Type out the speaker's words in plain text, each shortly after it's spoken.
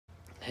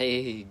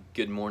Hey,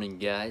 good morning,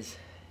 guys.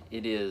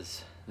 It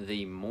is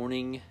the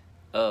morning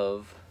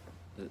of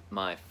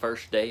my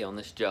first day on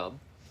this job.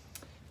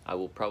 I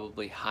will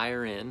probably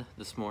hire in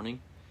this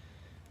morning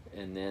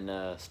and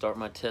then start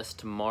my test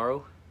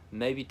tomorrow.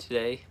 Maybe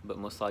today, but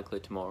most likely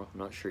tomorrow. I'm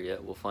not sure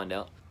yet. We'll find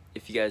out.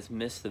 If you guys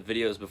missed the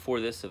videos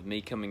before this of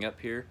me coming up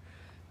here,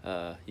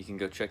 you can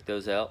go check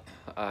those out.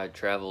 I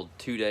traveled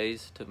 2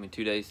 days. Took me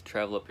 2 days to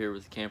travel up here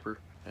with the camper.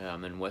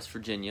 I'm in West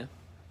Virginia.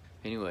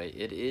 Anyway,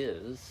 it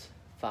is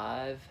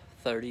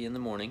 5:30 in the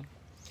morning.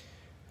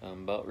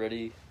 I'm about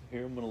ready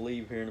here. I'm gonna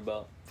leave here in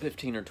about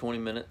 15 or 20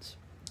 minutes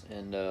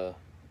and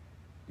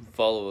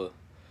follow a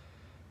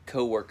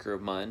co-worker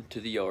of mine to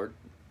the yard.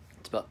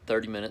 It's about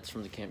 30 minutes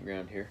from the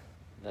campground here.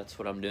 That's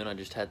what I'm doing. I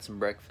just had some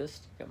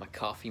breakfast. Got my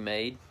coffee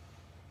made.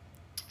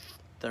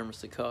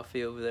 Thermos of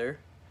coffee over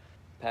there.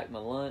 Packed my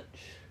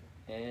lunch,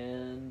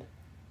 and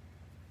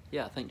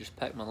yeah, I think just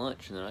packed my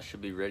lunch and then I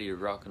should be ready to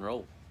rock and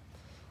roll.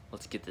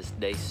 Let's get this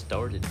day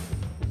started.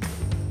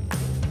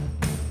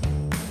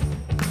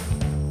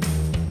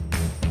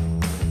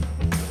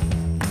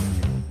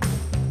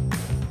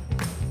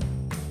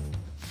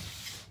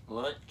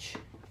 Lunch,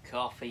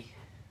 coffee,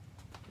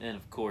 and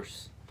of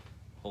course,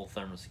 whole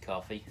thermos of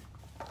coffee.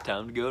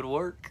 Time to go to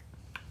work.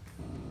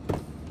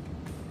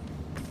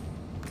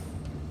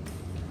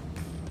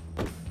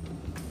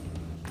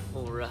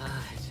 All right,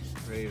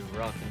 ready to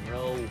rock and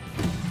roll.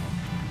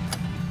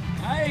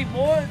 Hey,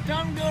 boy, it's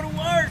time to go to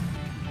work.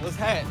 What's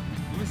that?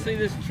 Let me see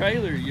this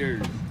trailer of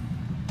yours.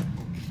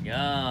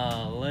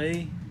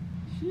 Golly.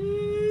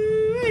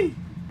 Shee.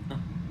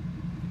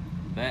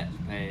 Batch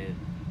pad.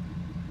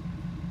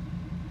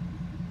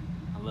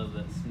 I love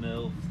that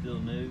smell, still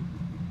new.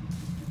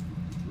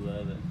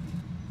 Love it.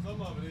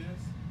 Some of it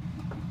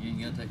is. You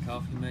ain't got that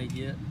coffee made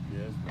yet?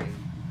 Yes,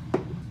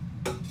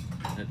 baby.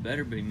 That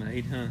better be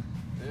made, huh?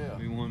 Yeah.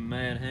 Be one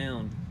mad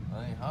hound.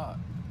 That ain't hot.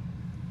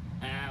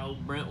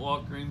 Old Brent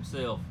Walker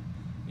himself,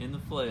 in the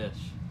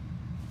flesh.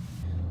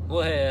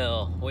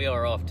 Well, we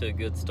are off to a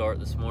good start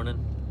this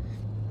morning.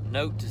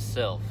 Note to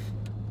self,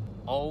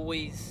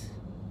 always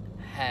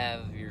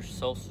have your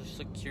social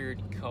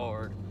security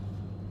card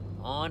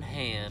on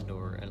hand,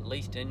 or at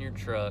least in your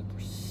truck or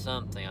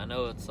something. I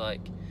know it's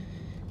like,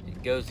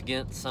 it goes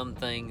against some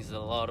things that a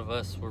lot of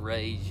us were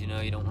raised, you know,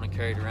 you don't want to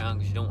carry it around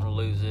because you don't want to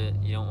lose it,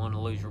 you don't want to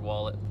lose your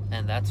wallet.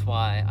 And that's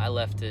why I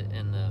left it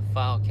in the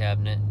file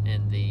cabinet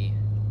in the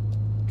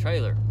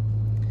trailer.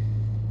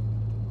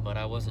 But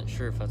I wasn't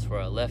sure if that's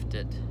where I left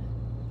it.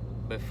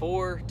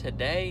 Before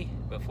today,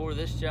 before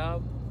this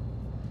job,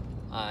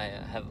 I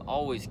have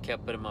always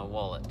kept it in my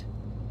wallet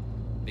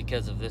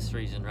because of this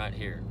reason right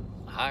here.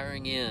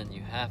 Hiring in,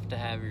 you have to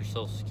have your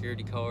social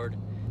security card.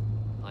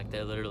 Like,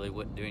 they literally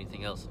wouldn't do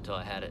anything else until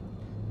I had it.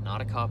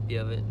 Not a copy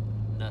of it,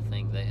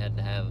 nothing. They had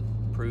to have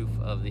proof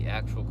of the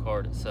actual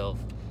card itself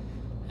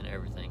and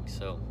everything.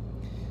 So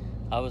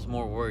I was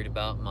more worried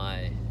about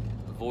my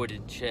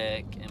voided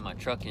check and my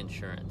truck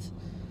insurance.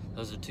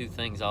 Those are two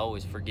things I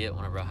always forget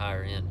whenever I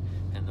hire in.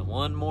 And the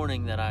one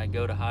morning that I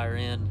go to hire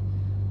in,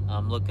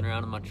 I'm looking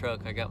around in my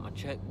truck. I got my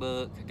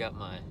checkbook, I got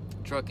my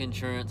truck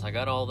insurance, I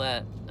got all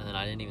that, and then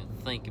I didn't even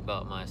think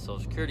about my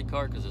social security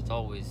card because it's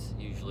always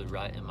usually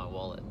right in my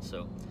wallet.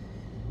 So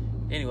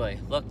anyway,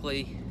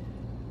 luckily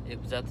it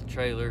was at the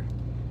trailer.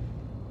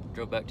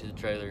 Drove back to the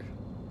trailer,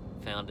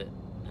 found it.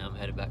 Now I'm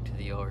headed back to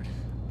the yard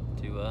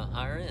to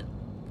hire in.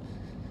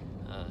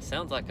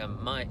 Sounds like I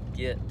might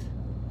get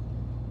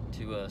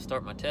to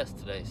start my test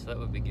today, so that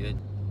would be good.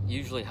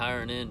 Usually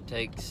hiring in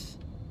takes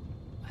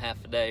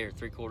half a day or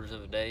 3/4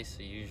 of a day,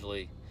 so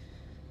usually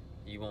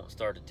you won't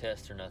start a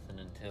test or nothing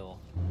until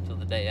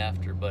the day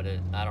after. But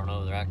I don't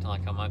know, they're acting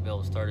like I might be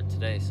able to start it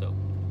today, so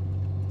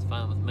it's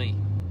fine with me.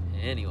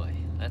 Anyway,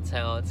 that's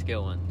how it's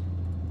going.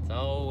 It's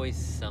always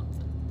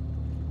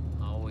something.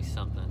 Always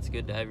something. It's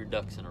good to have your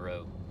ducks in a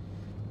row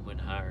when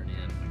hiring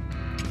in.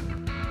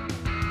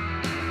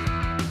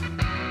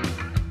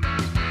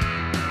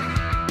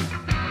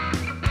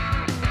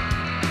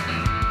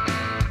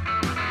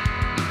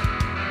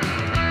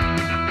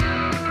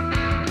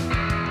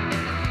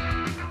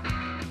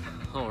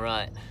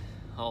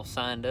 All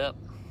signed up.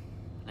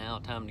 Now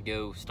time to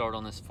go start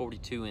on this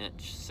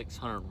 42-inch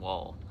 600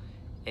 wall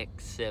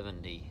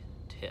X70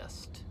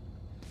 test.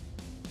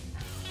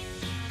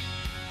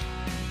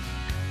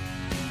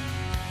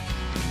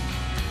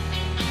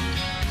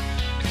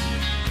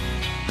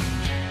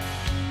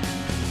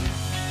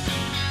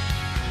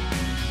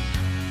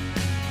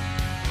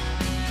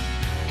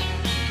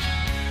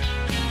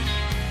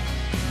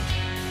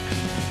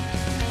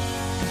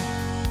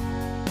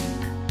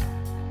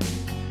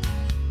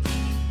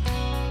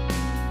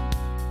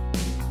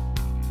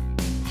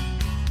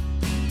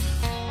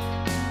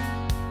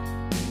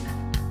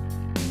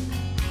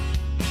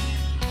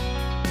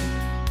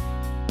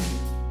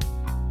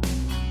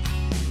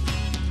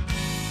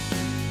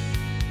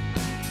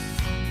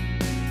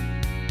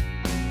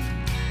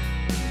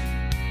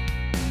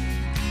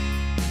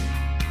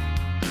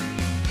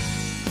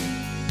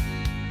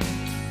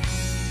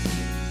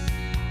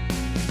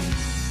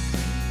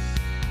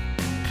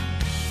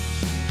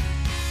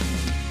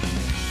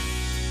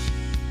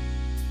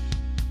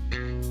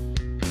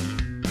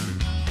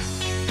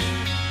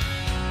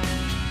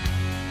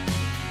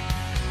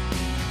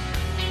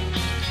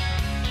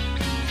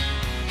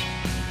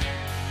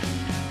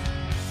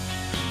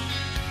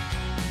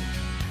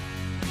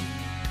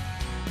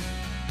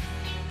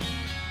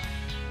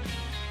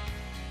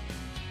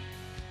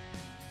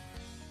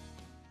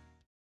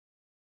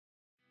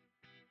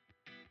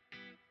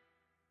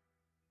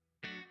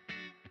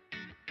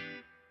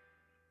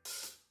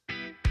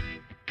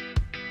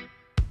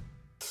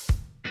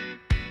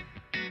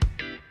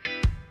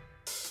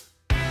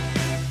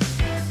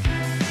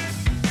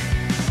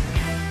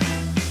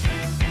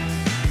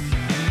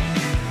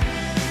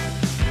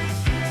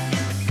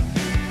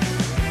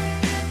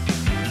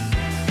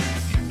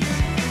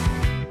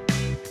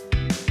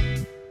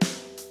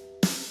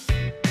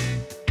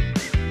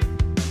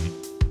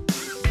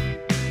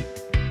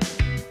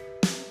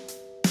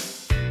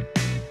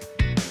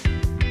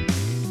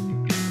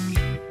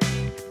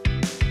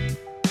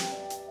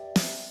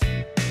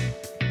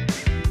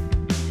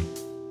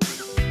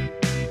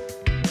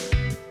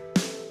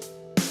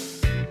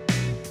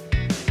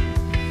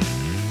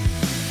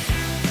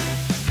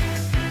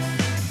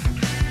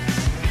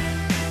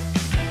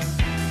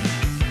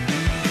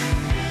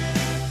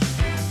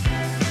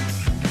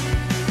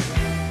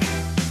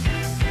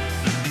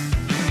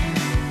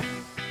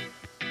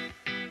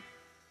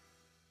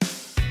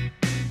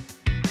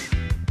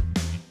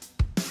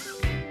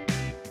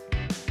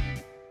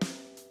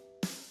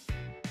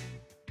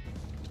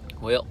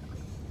 Well,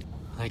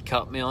 they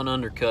caught me on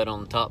undercut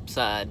on the top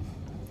side.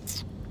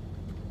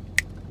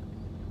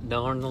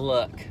 Darn the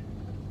luck.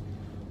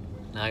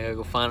 Now I gotta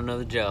go find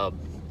another job.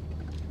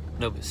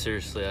 No, but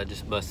seriously, I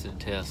just busted a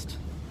test.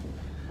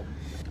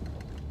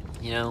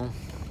 You know,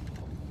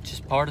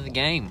 just part of the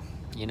game,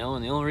 you know,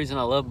 and the only reason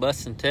I love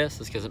busting tests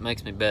is because it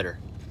makes me better.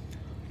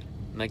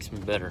 It makes me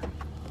better.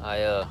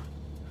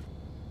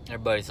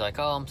 Everybody's like,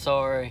 oh, I'm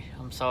sorry,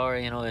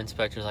 you know, the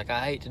inspector's like,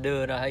 I hate to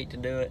do it.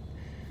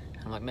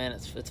 I'm like, man,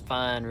 it's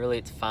fine, really,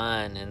 it's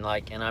fine. And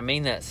I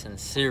mean that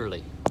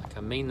sincerely. Like,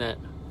 I mean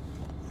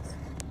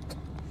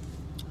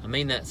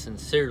that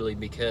sincerely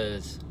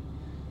because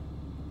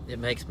it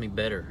makes me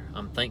better.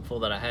 I'm thankful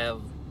that I have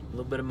a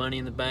little bit of money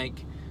in the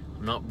bank.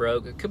 I'm not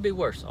broke. It could be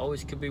worse,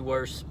 always could be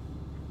worse.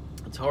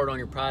 It's hard on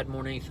your pride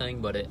more than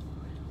anything, but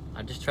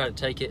I just try to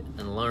take it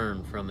and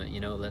learn from it.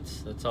 You know,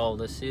 that's all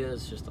this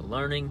is, just a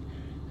learning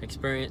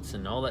experience,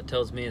 and all that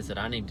tells me is that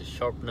I need to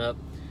sharpen up,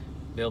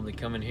 be able to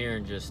come in here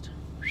and just,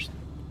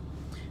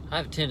 I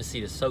have a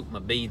tendency to soak my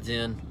beads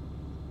in,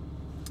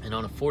 and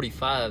on a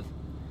 45,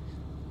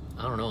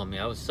 I don't know, I mean,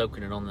 I was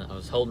soaking it I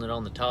was holding it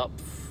on the top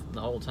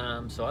the whole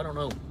time, so I don't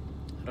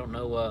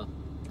know,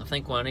 I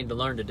think what I need to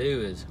learn to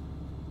do is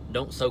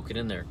don't soak it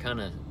in there, kind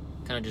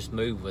of just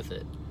move with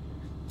it.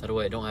 That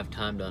way I don't have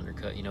time to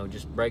undercut, you know,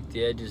 just break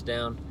the edges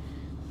down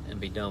and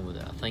be done with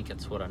it. I think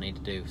that's what I need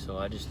to do. So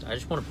I just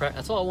want to practice.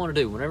 That's all I want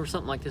to do. Whenever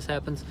something like this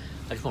happens,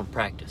 I just want to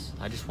practice.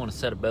 I just want a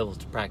set of bevels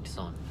to practice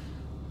on.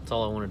 That's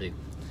all I want to do.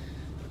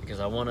 Because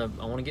I want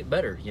to get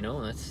better, you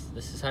know.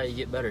 This is how you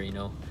get better, you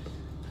know.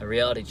 A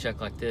reality check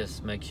like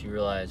this makes you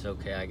realize,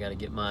 okay, I got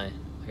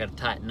to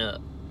tighten up.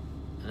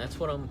 And that's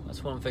what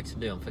I'm fixing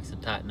to do. I'm fixing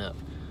to tighten up.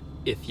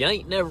 If you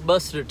ain't never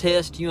busted a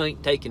test, you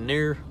ain't taking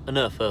near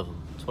enough of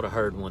them. That's what I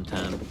heard one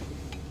time.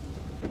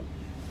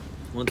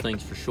 One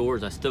thing's for sure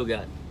is I still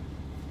got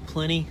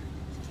plenty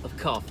of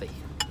coffee.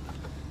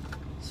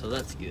 So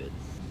that's good.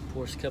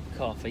 Pour us a cup of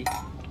coffee.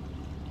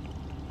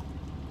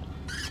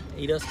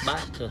 Eat us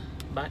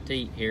bite to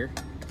eat here.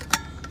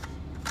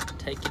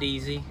 Take it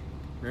easy.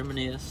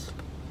 Reminisce.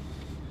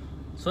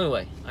 So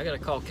anyway, I gotta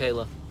call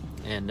Kayla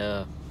and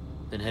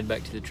then head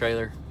back to the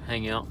trailer,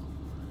 hang out.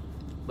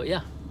 But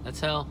yeah,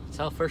 that's how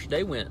first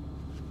day went.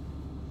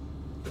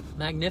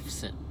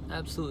 Magnificent.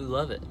 Absolutely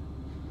love it.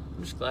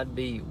 I'm just glad to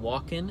be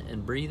walking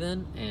and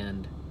breathing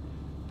and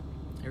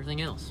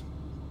everything else.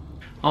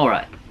 All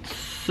right,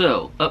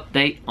 so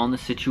update on the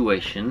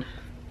situation.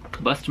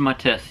 Busted my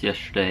test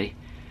yesterday,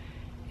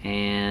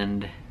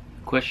 and the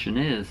question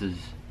is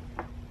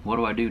what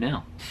do I do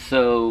now?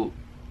 So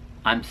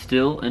I'm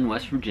still in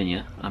West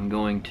Virginia. I've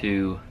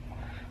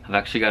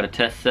actually got a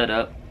test set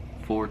up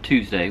for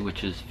Tuesday,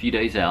 which is a few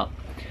days out.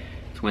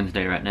 It's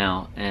Wednesday right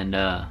now, and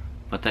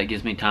but that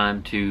gives me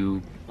time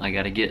to,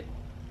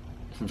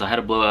 since I had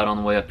a blowout on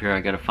the way up here,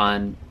 I gotta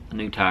find a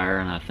new tire,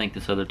 and I think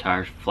this other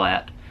tire's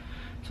flat.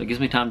 So it gives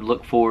me time to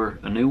look for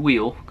a new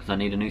wheel, because I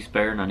need a new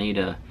spare and I need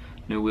a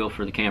new wheel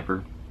for the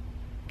camper.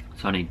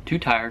 So I need 2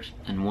 tires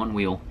and 1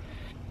 wheel.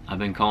 I've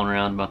been calling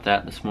around about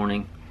that this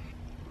morning.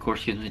 Of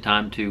course, it gives me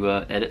time to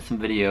edit some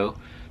video,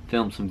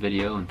 film some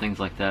video and things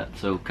like that,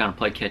 so kind of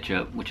play catch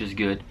up, which is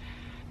good.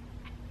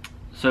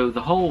 So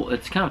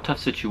it's kind of a tough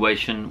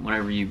situation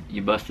whenever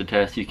you bust the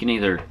test. You can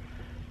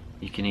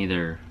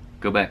either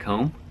go back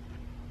home,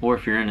 or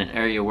if you're in an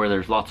area where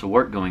there's lots of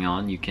work going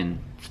on, you can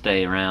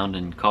stay around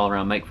and call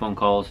around, make phone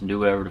calls, and do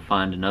whatever to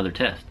find another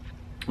test.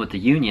 With the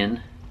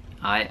union,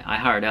 I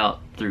hired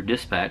out through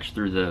dispatch,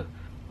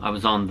 I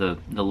was on the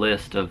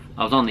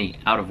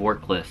out of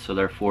work list, so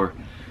therefore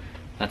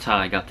that's how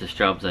I got this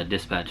job, as I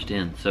dispatched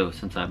in. So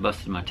since I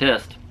busted my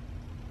test,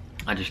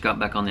 I just got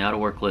back on the out of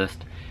work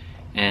list,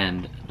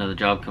 and another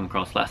job come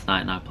across last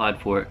night and I applied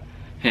for it,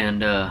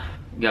 and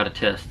got a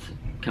test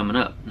coming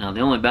up. Now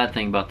the only bad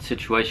thing about the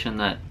situation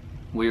that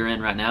we're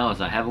in right now is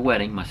I have a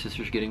wedding. My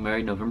sister's getting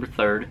married November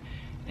 3rd,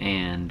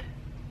 and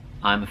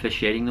I'm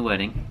officiating the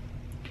wedding,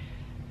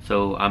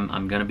 so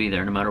I'm gonna be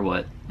there no matter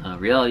what.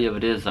 Reality of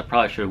it is I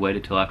probably should have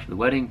waited till after the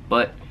wedding,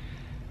 but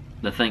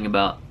the thing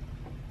about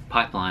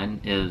pipeline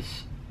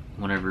is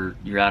whenever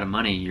you're out of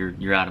money,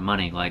 you're out of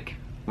money. Like,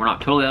 we're not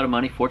totally out of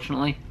money,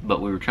 fortunately,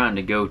 but we were trying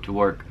to go to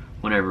work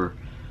whenever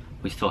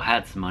we still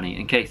had some money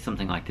in case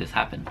something like this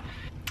happened.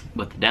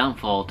 But the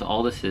downfall to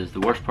all this is,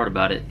 the worst part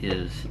about it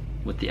is,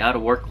 with the out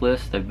of work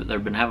list, they've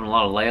been having a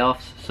lot of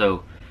layoffs.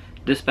 So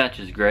dispatch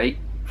is great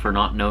for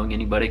not knowing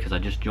anybody, because I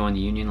just joined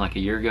the union like a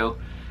year ago.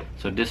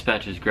 So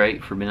dispatch is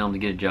great for being able to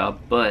get a job.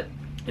 But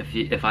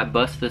if I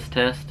bust this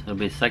test, it'll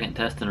be the 2nd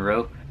test in a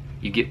row,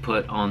 you get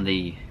put on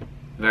the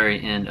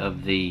very end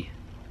of the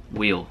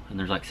wheel, and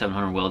there's like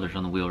 700 welders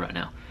on the wheel right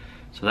now.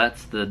 So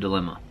that's the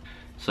dilemma.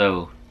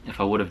 So if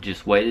I would have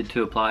just waited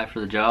to apply for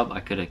the job, I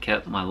could have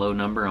kept my low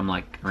number. I'm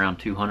like around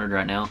 200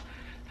 right now,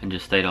 and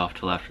just stayed off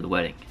till after the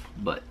wedding.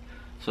 But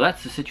so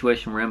that's the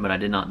situation we're in, but I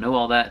did not know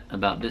all that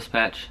about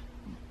dispatch,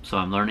 so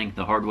I'm learning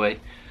the hard way.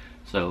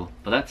 So,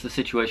 but that's the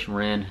situation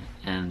we're in,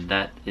 and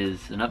that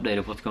is an update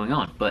of what's going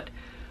on. But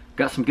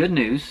got some good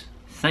news.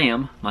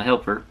 Sam, my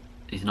helper,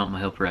 he's not my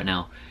helper right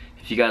now,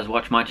 if you guys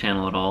watch my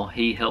channel at all,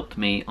 he helped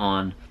me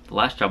on the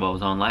last job I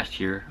was on last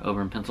year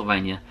over in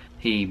Pennsylvania.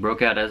 He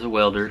broke out as a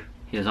welder.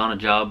 He was on a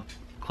job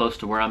close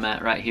to where I'm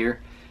at right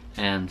here,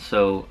 and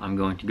so I'm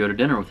going to go to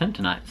dinner with him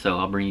tonight. So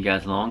I'll bring you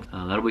guys along.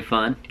 That'll be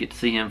fun to get to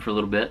see him for a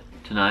little bit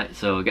tonight.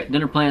 So I got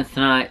dinner plans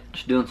tonight,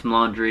 just doing some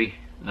laundry,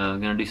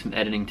 gonna do some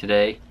editing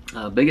today.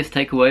 Biggest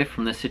takeaway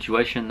from this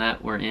situation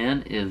that we're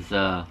in is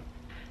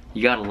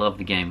you gotta love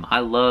the game. I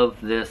love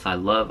this. I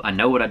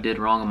know what I did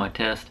wrong on my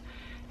test,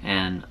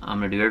 and I'm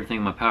gonna do everything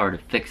in my power to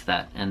fix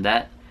that. And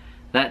that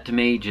to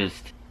me,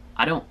 just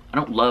I don't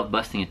love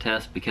busting a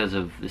test because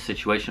of the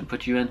situation it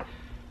puts you in,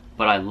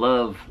 but I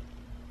love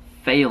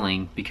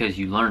failing because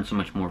you learn so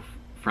much more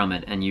from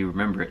it and you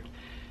remember it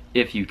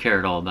if you care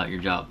at all about your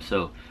job.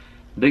 So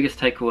the biggest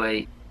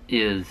takeaway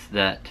is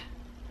that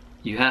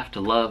you have to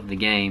love the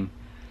game.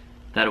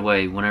 That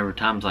way, whenever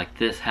times like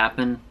this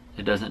happen,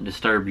 it doesn't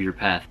disturb your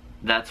path.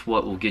 That's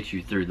what will get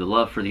you through. The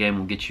love for the game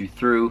will get you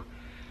through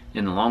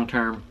in the long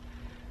term,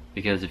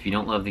 because if you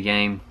don't love the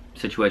game,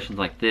 situations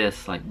like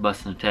this, like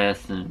busting a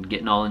test and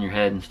getting all in your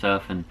head and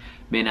stuff and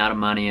being out of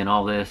money and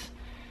all this,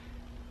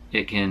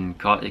 it can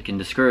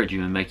discourage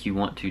you and make you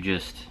want to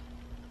just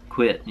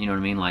quit. You know what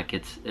I mean? Like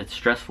it's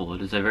stressful.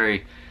 It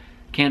is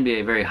can be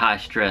a very high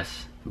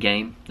stress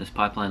game, this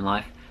pipeline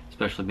life,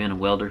 especially being a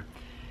welder.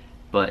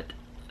 But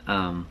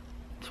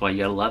that's why you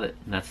gotta love it.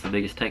 And that's the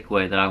biggest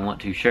takeaway that I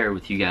want to share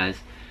with you guys.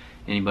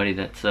 Anybody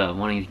that's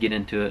wanting to get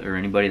into it, or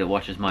anybody that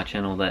watches my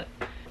channel that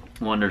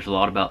wonders a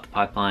lot about the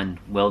pipeline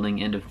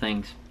welding end of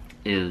things,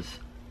 is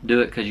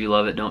do it because you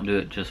love it. Don't do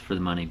it just for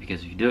the money,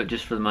 because if you do it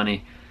just for the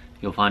money,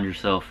 you'll find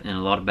yourself in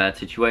a lot of bad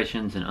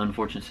situations and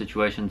unfortunate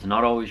situations,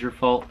 not always your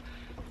fault,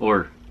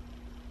 or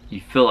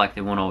you feel like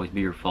they won't always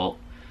be your fault.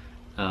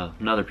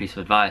 Another piece of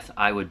advice,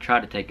 I would try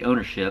to take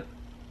ownership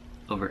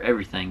over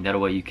everything. That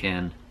way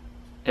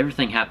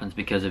everything happens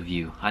because of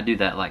you. I do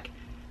that, like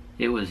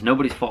it was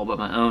nobody's fault but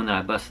my own that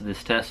I busted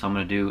this test, so I'm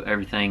going to do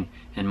everything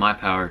in my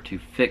power to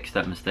fix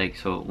that mistake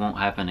so it won't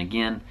happen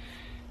again,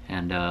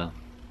 and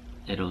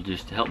it'll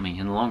just help me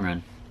in the long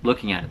run,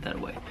 looking at it that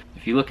way.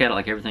 If you look at it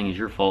like everything is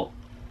your fault,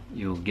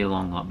 you'll get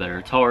along a lot better.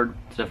 It's hard,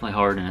 it's definitely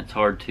hard, and it's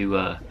hard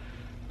to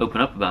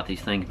open up about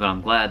these things, but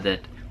I'm glad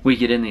that we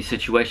get in these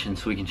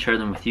situations so we can share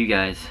them with you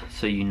guys,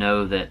 so you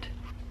know that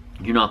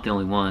you're not the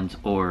only ones,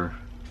 or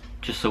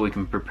just so we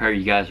can prepare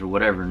you guys or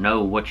whatever,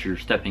 know what you're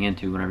stepping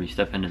into whenever you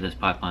step into this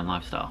pipeline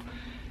lifestyle.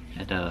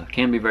 It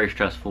can be very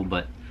stressful,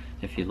 but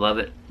if you love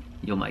it,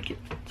 you'll make it.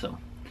 So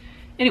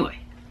anyway,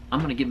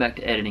 I'm gonna get back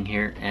to editing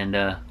here, and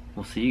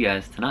we'll see you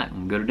guys tonight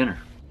when we go to dinner.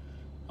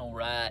 All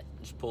right,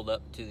 just pulled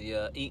up to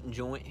the eating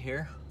joint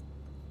here.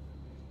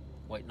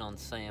 Waiting on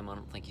Sam. I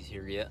don't think he's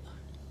here yet.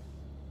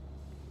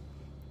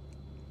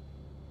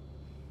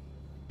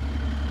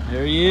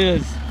 There he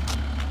is.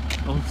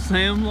 Oh,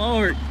 Sam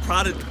Lord.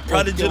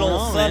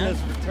 Prodigal son has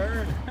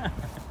returned.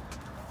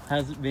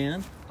 How's it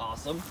been?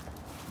 Awesome.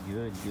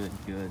 Good.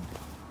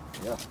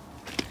 Yeah.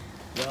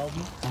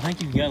 Welding. I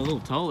think you got a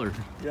little taller.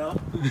 Yeah.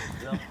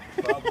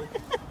 Probably.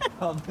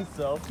 Probably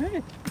so.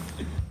 Hey.